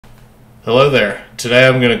Hello there. Today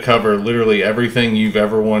I'm going to cover literally everything you've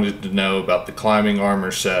ever wanted to know about the climbing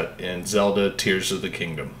armor set in Zelda Tears of the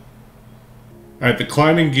Kingdom. Alright, the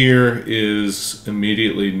climbing gear is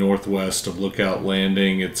immediately northwest of Lookout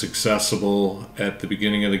Landing. It's accessible at the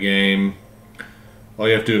beginning of the game. All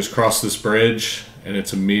you have to do is cross this bridge and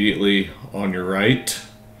it's immediately on your right.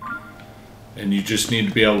 And you just need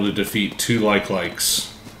to be able to defeat two like-likes.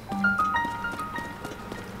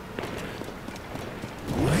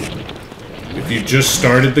 If you just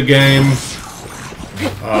started the game,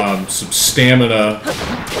 some stamina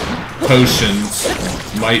potions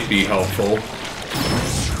might be helpful.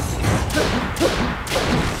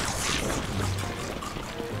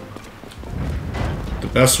 The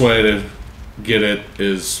best way to get it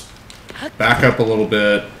is back up a little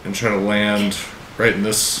bit and try to land right in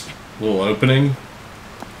this little opening.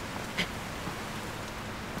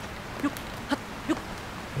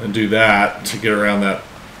 And do that to get around that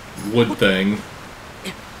wood thing.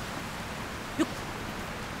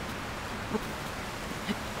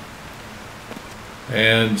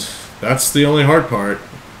 And that's the only hard part.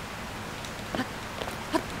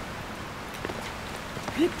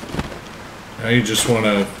 Now you just want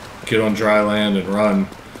to get on dry land and run.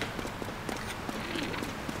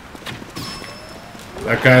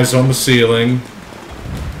 That guy's on the ceiling.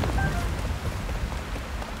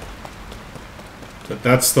 But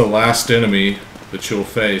that's the last enemy that you'll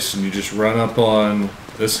face, and you just run up on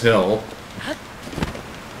this hill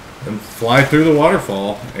and fly through the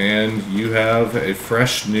waterfall, and you have a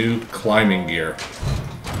fresh new climbing gear.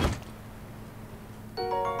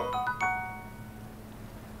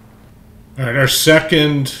 Alright, our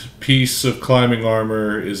second piece of climbing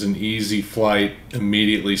armor is an easy flight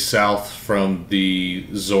immediately south from the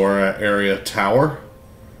Zora area tower.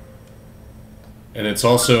 And it's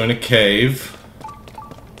also in a cave.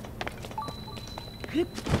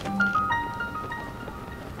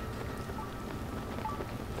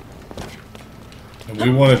 And we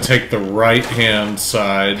want to take the right-hand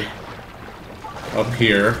side up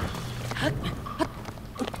here. And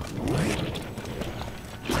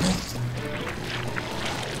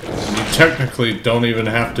you technically don't even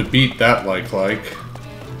have to beat that like-like.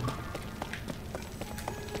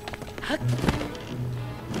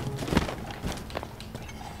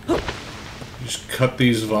 Just cut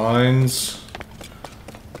these vines.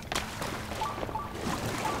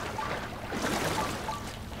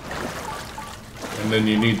 And then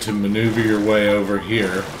you need to maneuver your way over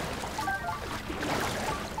here.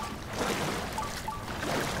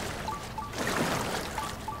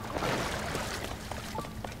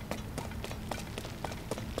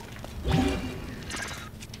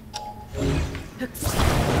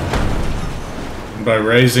 And by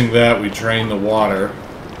raising that, we drain the water.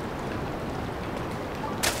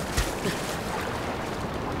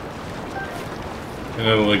 And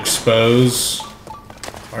it'll expose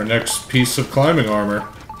our next piece of climbing armor.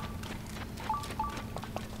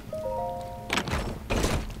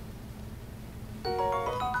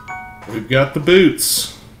 We've got the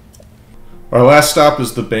boots. Our last stop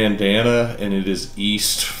is the Bandana, and it is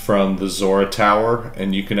east from the Zora Tower,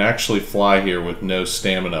 and you can actually fly here with no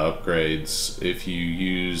stamina upgrades if you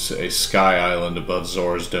use a sky island above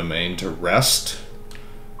Zora's domain to rest.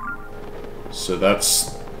 So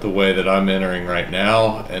that's the way that I'm entering right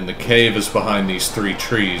now, and the cave is behind these three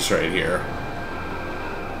trees right here.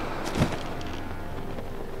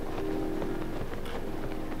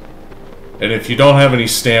 And if you don't have any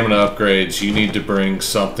stamina upgrades, you need to bring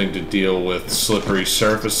something to deal with slippery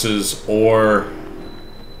surfaces or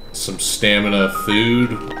some stamina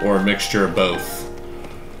food or a mixture of both.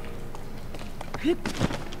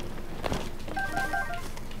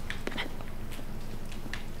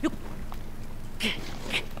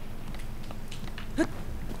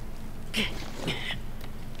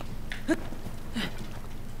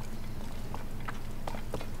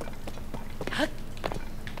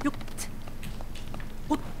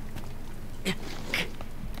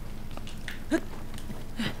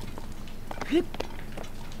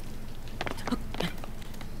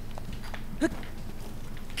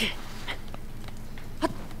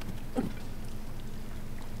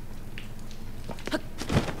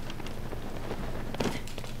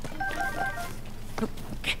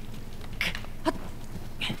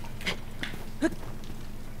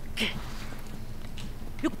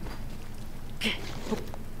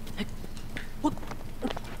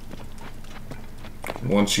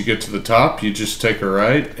 Once you get to the top, you just take a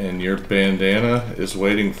right, and your bandana is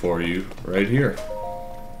waiting for you right here.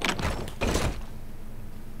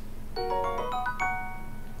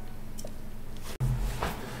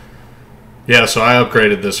 Yeah, so I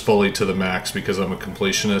upgraded this fully to the max because I'm a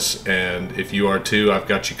completionist, and if you are too, I've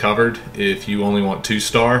got you covered. If you only want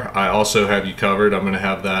 2-star, I also have you covered. I'm going to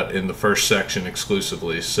have that in the first section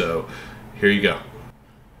exclusively, so here you go.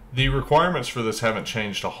 The requirements for this haven't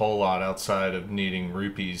changed a whole lot outside of needing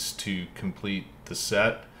rupees to complete the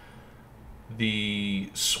set. The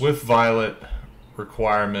Swift Violet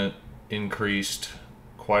requirement increased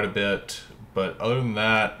quite a bit, but other than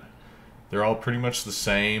that, they're all pretty much the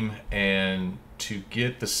same, and to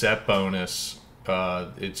get the set bonus,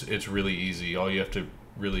 it's really easy. All you have to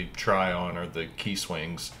really try on are the Keese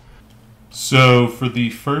Wings. So for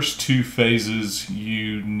the first 2 phases,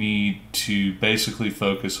 you need to basically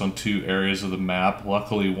focus on 2 areas of the map.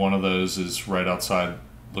 Luckily, one of those is right outside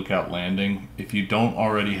Lookout Landing. If you don't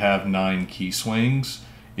already have 9 Keese Wings,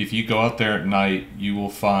 if you go out there at night, you will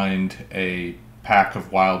find a pack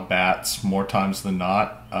of wild bats more times than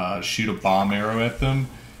not. Shoot a bomb arrow at them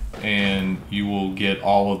and you will get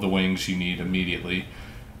all of the wings you need immediately.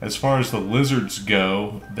 As far as the lizards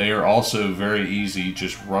go, they are also very easy.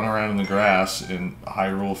 Just run around in the grass in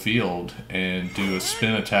Hyrule Field and do a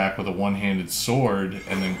spin attack with a one-handed sword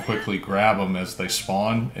and then quickly grab them as they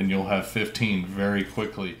spawn, and you'll have 15 very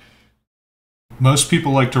quickly. Most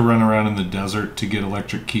people like to run around in the desert to get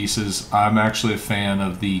electric Keeses. I'm actually a fan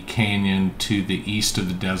of the canyon to the east of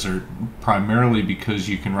the desert, primarily because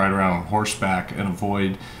you can ride around on horseback and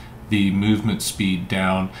avoid the movement speed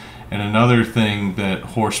down. And another thing that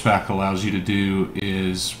horseback allows you to do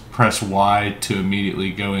is press Y to immediately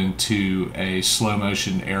go into a slow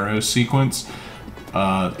motion arrow sequence.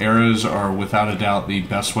 Arrows are without a doubt the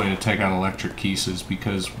best way to take out electric Keeses,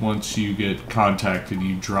 because once you get contacted,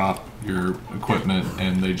 you drop your equipment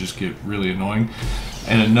and they just get really annoying.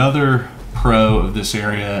 And another pro of this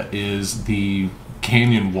area is the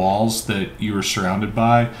canyon walls that you are surrounded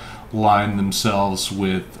by line themselves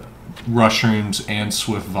with Rushrooms and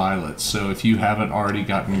Swift Violets. So if you haven't already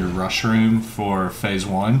gotten your Rushroom for Phase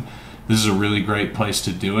 1, this is a really great place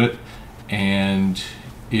to do it. And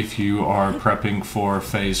if you are prepping for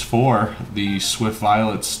Phase 4, the Swift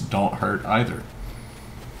Violets don't hurt either.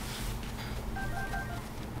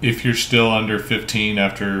 If you're still under 15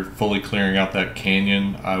 after fully clearing out that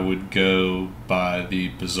canyon, I would go by the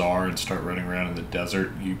bazaar and start running around in the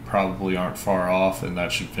desert. You probably aren't far off, and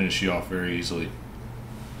that should finish you off very easily.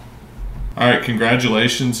 Alright,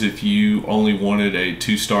 congratulations if you only wanted a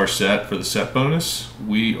 2-star set for the set bonus.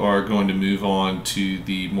 We are going to move on to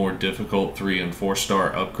the more difficult 3- and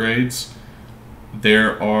 4-star upgrades.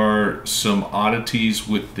 There are some oddities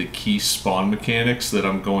with the Keese spawn mechanics that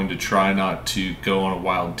I'm going to try not to go on a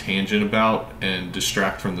wild tangent about and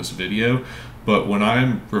distract from this video. But when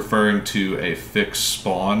I'm referring to a fixed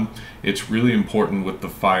spawn, it's really important with the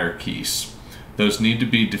fire Keese. Those need to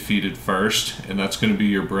be defeated first, and that's going to be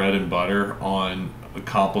your bread and butter on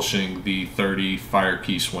accomplishing the 30 fire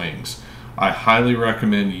Keese wings. I highly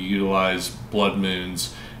recommend you utilize Blood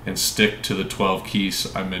Moons and stick to the 12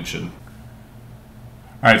 Keese I mentioned.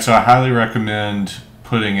 Alright, so I highly recommend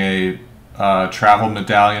putting a travel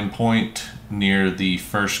medallion point near the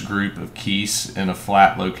first group of Keese in a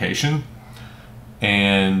flat location.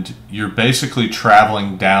 And you're basically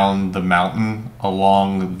traveling down the mountain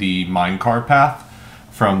along the minecart path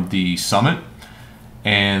from the summit.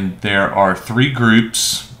 And there are 3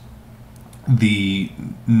 groups. The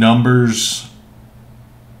numbers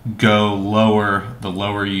go lower the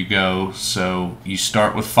lower you go. So you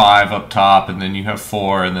start with 5 up top, and then you have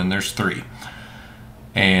 4, and then there's 3.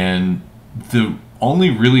 And the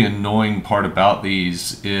only really annoying part about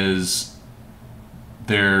these is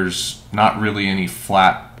there's not really any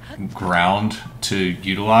flat ground to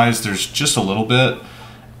utilize. There's just a little bit,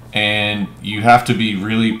 and you have to be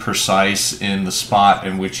really precise in the spot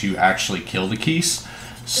in which you actually kill the Keese.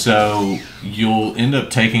 So you'll end up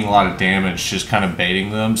taking a lot of damage just kind of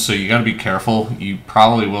baiting them. So you got to be careful. You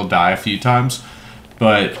probably will die a few times,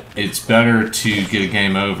 but it's better to get a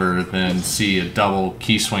game over than see a double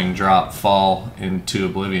Keese Wing drop fall into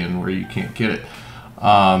oblivion where you can't get it.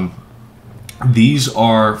 These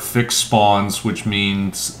are fixed spawns, which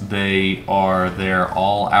means they are there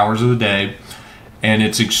all hours of the day, and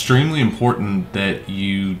it's extremely important that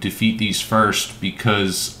you defeat these first,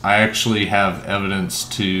 because I actually have evidence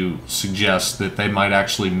to suggest that they might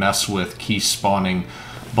actually mess with Keese spawning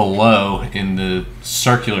below in the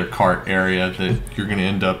circular cart area that you're going to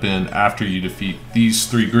end up in after you defeat these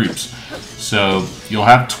 3 groups. So you'll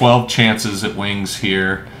have 12 chances at wings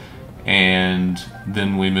here, and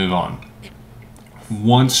then we move on.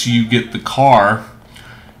 Once you get the car,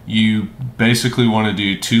 you basically want to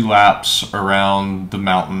do 2 laps around the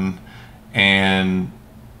mountain, and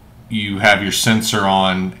you have your sensor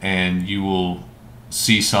on and you will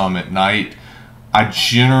see some at night. I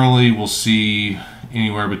generally will see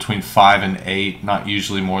anywhere between 5 and 8, not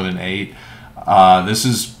usually more than 8. This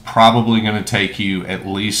is probably going to take you at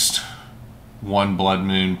least 1 blood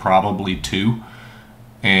moon, probably 2.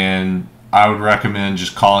 And I would recommend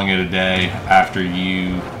just calling it a day after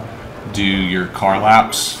you do your car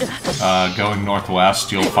laps. Going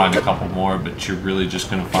northwest, you'll find a couple more, but you're really just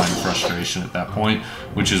going to find frustration at that point,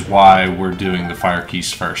 which is why we're doing the fire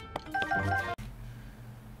keys first.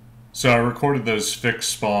 So I recorded those fixed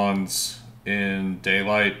spawns in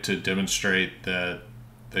daylight to demonstrate that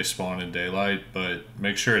they spawn in daylight, but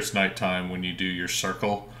make sure it's nighttime when you do your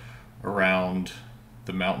circle around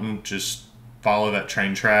the mountain. Just follow that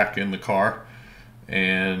train track in the car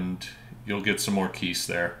and you'll get some more keys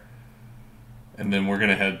there. And then we're going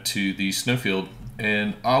to head to the snowfield,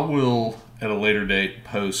 and I will at a later date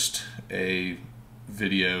post a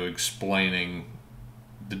video explaining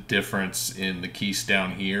the difference in the keys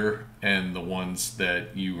down here and the ones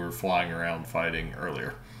that you were flying around fighting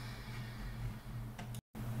earlier.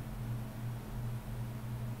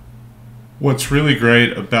 What's really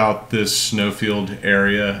great about this snowfield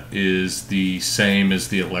area is the same as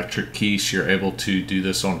the electric Keese. You're able to do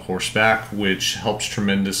this on horseback, which helps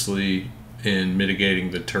tremendously in mitigating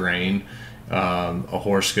the terrain. A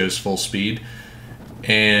horse goes full speed,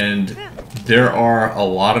 and there are a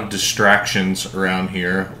lot of distractions around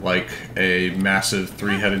here, like a massive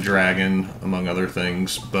 3-headed dragon, among other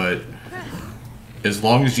things. But as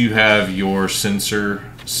long as you have your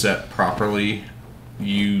sensor set properly,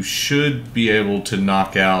 you should be able to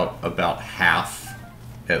knock out about half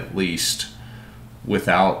at least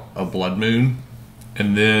without a blood moon.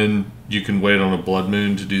 And then you can wait on a blood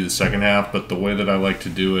moon to do the second half. But the way that I like to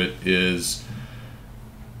do it is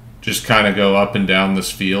just kind of go up and down this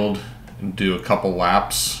field and do a couple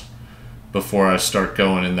laps before I start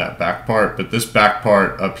going in that back part. But this back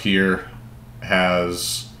part up here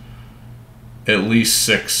has at least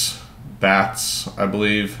 6 bats, I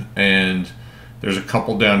believe, and there's a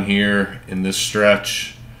couple down here in this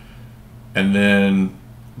stretch. And then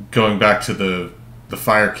going back to the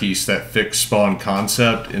fire keys, that fixed spawn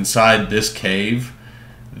concept, inside this cave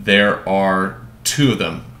there are 2 of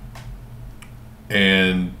them,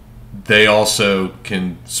 and they also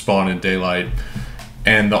can spawn in daylight.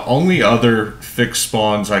 And the only other fixed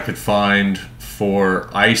spawns I could find for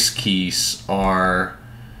ice keys are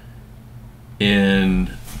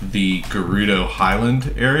in the Gerudo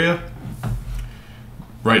Highland area.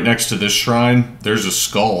 Right next to this shrine, there's a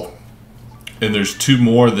skull. And there's 2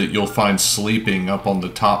 more that you'll find sleeping up on the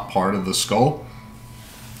top part of the skull.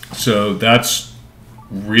 So that's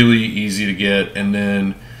really easy to get. And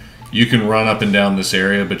then you can run up and down this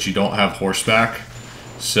area, but you don't have horseback.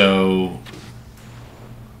 So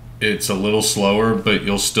it's a little slower, but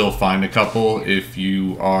you'll still find a couple if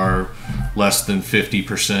you are less than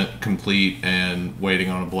 50% complete and waiting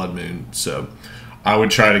on a blood moon. So I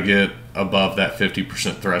would try to get above that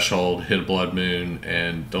 50% threshold, hit a blood moon,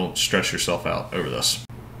 and don't stress yourself out over this.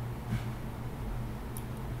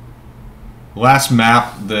 Last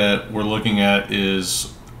map that we're looking at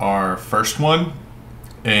is our first one,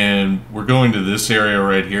 and we're going to this area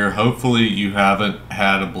right here. Hopefully you haven't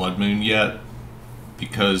had a blood moon yet,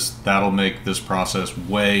 because that'll make this process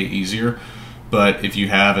way easier. But if you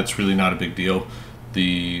have, it's really not a big deal.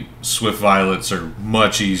 The Swift Violets are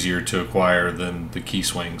much easier to acquire than the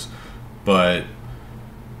Keese Wings. But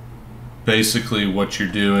basically what you're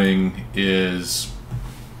doing is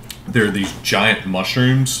there are these giant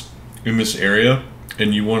mushrooms in this area,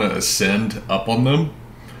 and you want to ascend up on them.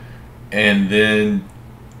 And then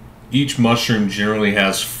each mushroom generally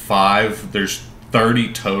has 5. There's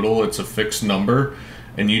 30 total. It's a fixed number.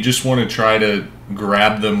 And you just want to try to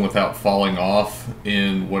grab them without falling off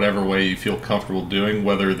in whatever way you feel comfortable doing,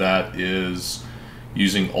 whether that is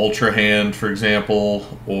using Ultra Hand, for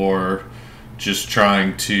example, or just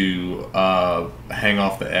trying to hang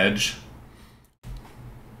off the edge.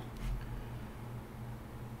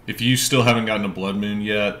 If you still haven't gotten a blood moon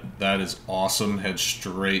yet, that is awesome. Head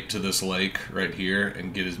straight to this lake right here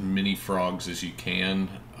and get as many frogs as you can.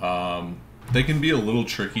 They can be a little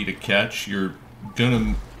tricky to catch. You're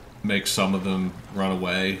gonna make some of them run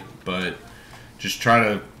away, but just try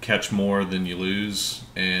to catch more than you lose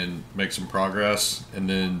and make some progress. And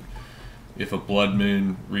then if a blood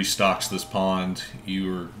moon restocks this pond,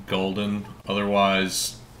 you're golden.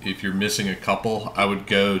 Otherwise, if you're missing a couple, I would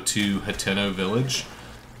go to Hateno Village.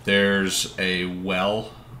 There's a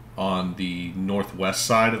well on the northwest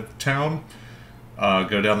side of town.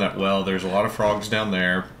 Go down that well. There's a lot of frogs down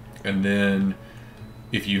there. And then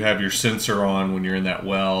if you have your sensor on when you're in that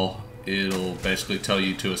well, it'll basically tell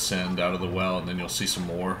you to ascend out of the well, and then you'll see some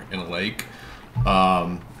more in a lake.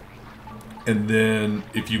 And then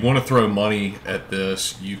if you want to throw money at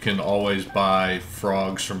this, you can always buy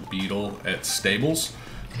frogs from Beetle at stables.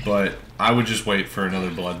 But I would just wait for another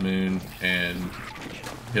blood moon and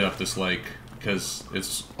hit up this lake because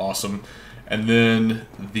it's awesome. And then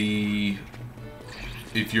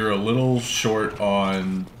if you're a little short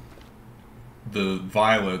on the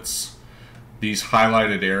violets, these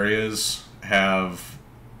highlighted areas have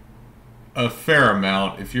a fair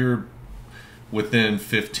amount. If you're within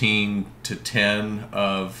 15 to 10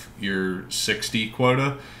 of your 60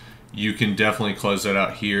 quota, you can definitely close that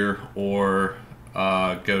out here, or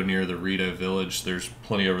go near the Rito village. There's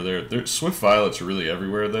plenty over there. Swift violets are really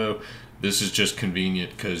everywhere though. This is just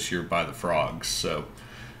convenient because you're by the frogs. So,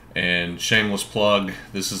 and shameless plug,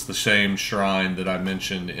 this is the same shrine that I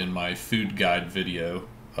mentioned in my food guide video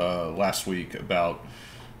last week about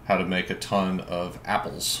how to make a ton of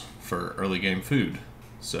apples for early game food.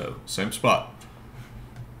 So, same spot.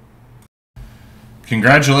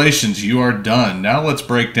 Congratulations, you are done. Now let's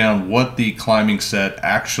break down what the climbing set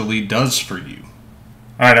actually does for you.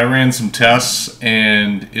 Alright, I ran some tests,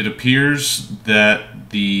 and it appears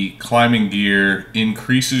that the climbing gear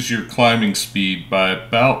increases your climbing speed by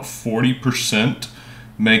about 40%,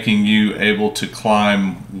 making you able to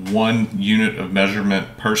climb 1 unit of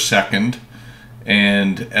measurement per second.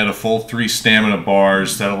 And at a full 3 stamina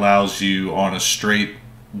bars, that allows you on a straight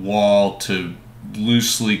wall to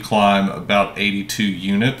loosely climb about 82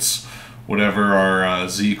 units, whatever our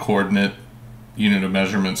Z coordinate unit of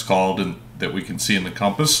measurement's called, and that we can see in the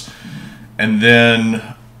compass. And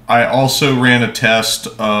then I also ran a test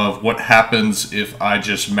of what happens if I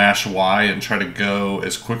just mash Y and try to go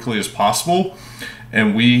as quickly as possible,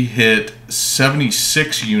 and we hit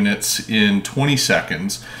 76 units in 20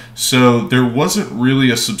 seconds. So there wasn't really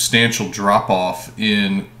a substantial drop off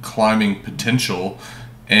in climbing potential,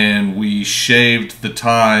 and we shaved the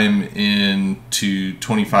time into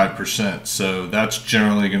 25%. So that's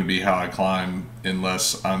generally going to be how I climb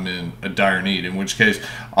unless I'm in a dire need, in which case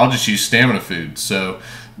I'll just use stamina food. So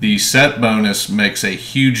the set bonus makes a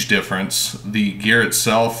huge difference. The gear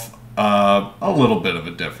itself, a little bit of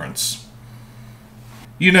a difference.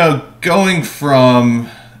 You know, going from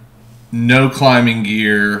no climbing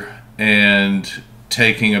gear and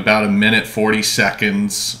taking about 1:40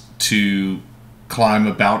 seconds to climb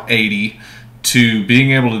about 80 to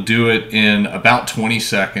being able to do it in about 20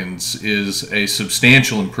 seconds is a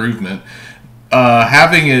substantial improvement.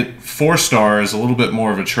 Having it 4-star is a little bit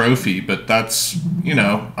more of a trophy, but that's, you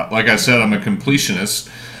know, like I said, I'm a completionist.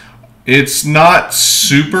 It's not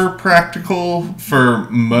super practical for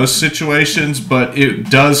most situations, but it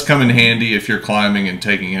does come in handy if you're climbing and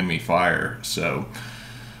taking enemy fire. So,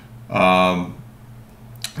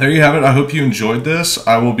 there you have it. I hope you enjoyed this.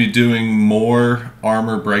 I will be doing more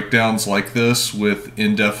armor breakdowns like this with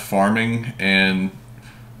in-depth farming and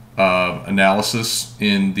analysis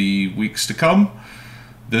in the weeks to come.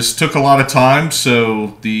 This took a lot of time,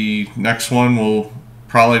 so the next one will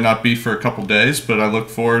probably not be for a couple days, but I look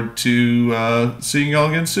forward to seeing y'all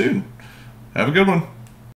again soon. Have a good one.